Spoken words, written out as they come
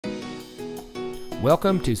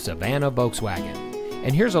Welcome to Savannah Volkswagen.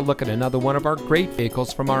 And here's a look at another one of our great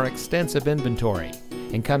vehicles from our extensive inventory,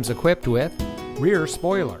 and comes equipped with rear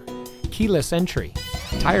spoiler, keyless entry,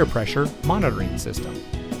 tire pressure monitoring system,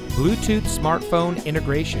 Bluetooth smartphone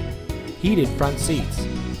integration, heated front seats,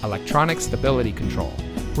 electronic stability control,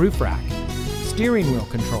 roof rack, steering wheel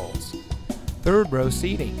controls, third row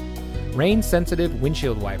seating, rain sensitive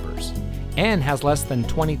windshield wipers, and has less than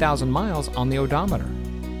 20,000 miles on the odometer.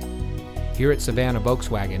 Here at Savannah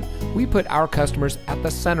Volkswagen, we put our customers at the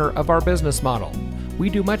center of our business model. We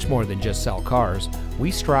do much more than just sell cars. We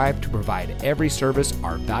strive to provide every service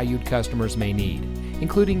our valued customers may need,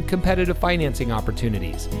 including competitive financing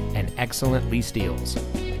opportunities and excellent lease deals.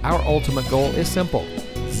 Our ultimate goal is simple: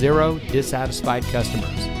 0 dissatisfied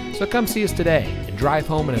customers. So come see us today and drive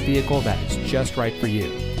home in a vehicle that is just right for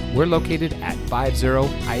you. We're located at 50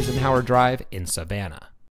 Eisenhower Drive in Savannah.